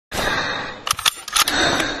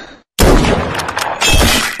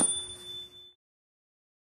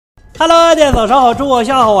Hello， 大家早上好，中午、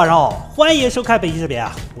下午好，晚上好，欢迎收看本期视频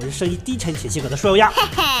啊！我是声音低沉且性格的帅乌鸦。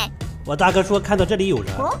我大哥说看到这里有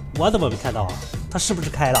人，我怎么没看到啊？他是不是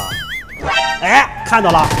开了？哎，看到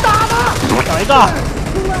了，找一个，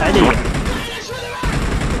来这里。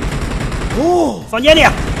哦，房间里。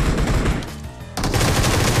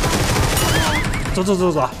走，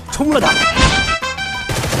冲了他！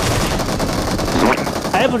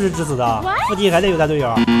还不是致死的，附近还得有他队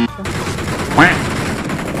友。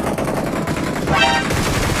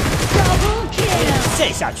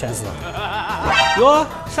这下全死！哟，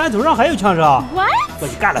山头上还有枪声，过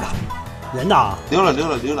去干了他！人呢？溜了，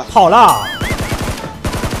跑了！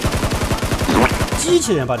机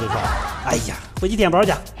器人吧这是？哎呀，回去点包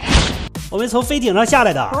去。我们从飞艇上下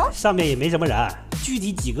来的，上面也没什么人，具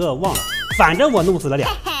体几个忘了，反正我弄死了俩。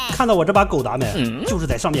看到我这把狗达们，就是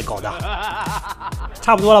在上面搞的。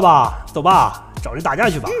差不多了吧？走吧，找人打架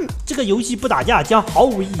去吧。这个游戏不打架将毫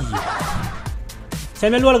无意义。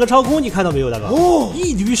前面落了个超空，你看到没有，大哥？哦，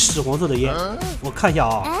一缕屎黄色的烟。我看一下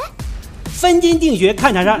啊。分金定穴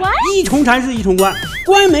看缠山，一重缠是一重关，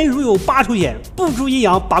关门如有8出险，不出阴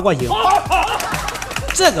阳八卦行。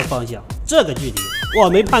这个方向，这个距离，我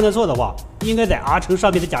没判断错的话，应该在R城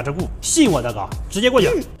上面的假车库。信我，大哥，直接过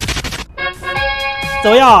去。怎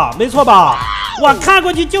么样？没错吧？我看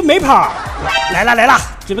过去就没跑。来了，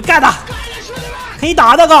准备干他！可以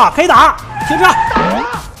打，大哥，可以打！停车！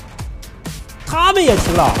他们也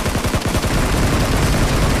停了。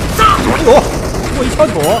哎呦，我一枪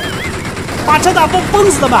头，把车打崩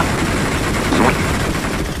死了吧！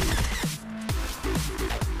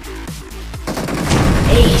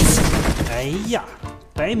哎呀，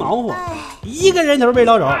白忙活，一个人头没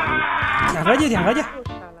捞着，舔合计，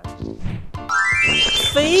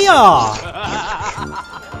飞呀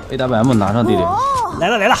！AWM 拿上弟弟，来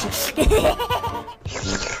了！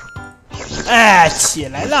哎，起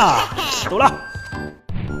来了，走了。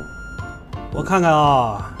我看看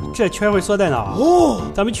啊，这圈会缩在哪？哦，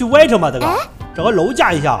咱们去Y城吧，大哥，找个楼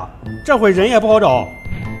架一下。这会人也不好找。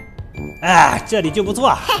哎，这里就不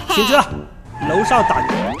错，停车。楼上打。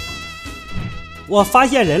我发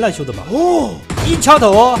现人了，兄弟们。哦，一枪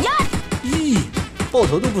头。咦，爆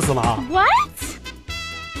头都不死吗 ？What？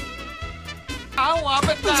 打我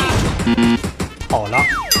笨蛋！好了，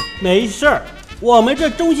没事儿。我们这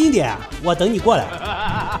中心点，我等你过来。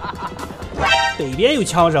北边有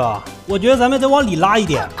枪声，我觉得咱们得往里拉一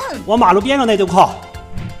点，往马路边上那就靠。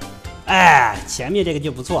哎，前面这个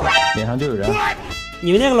就不错。脸上就有人。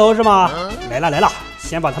你们那个楼是吗？来了，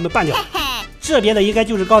先把他们办掉。这边的应该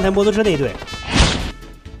就是刚才摩托车那一队。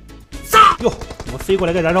哟，我飞过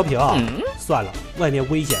来个燃烧瓶，算了，外面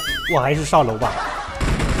危险，我还是上楼吧。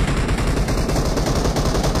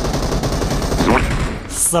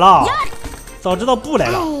死了。早知道不来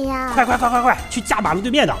了，快，去架马路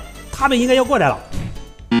对面的，他们应该要过来了。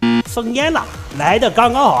封烟了，来的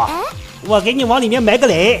刚刚好，我给你往里面埋个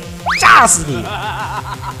雷，炸死你！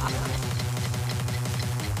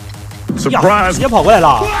呀，直接跑过来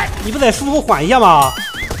了，你不在树后缓一下吗？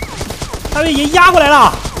他们已经压过来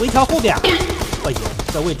了，围墙后边，不行，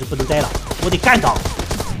这位置不能待了，我得干他。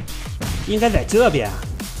应该在这边。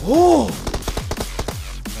哦。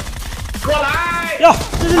过来！哟，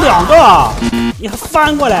这是2个啊！你还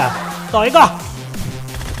翻过来，找一个。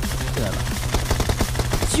进来了，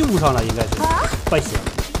救上了应该是。不行，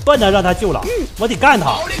不能让他救了，我得干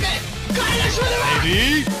他。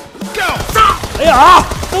哎呀，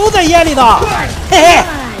都在烟里呢，嘿嘿，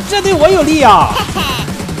这对我有利啊！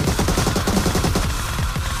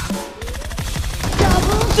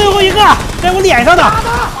最后一个在我脸上呢。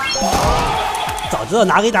早知道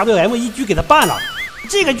拿个 AWM 一狙给他办了。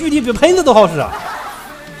这个距离比喷子都好使。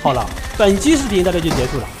好了，本期视频到这就结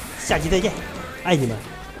束了，下期再见，爱你们，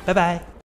拜拜。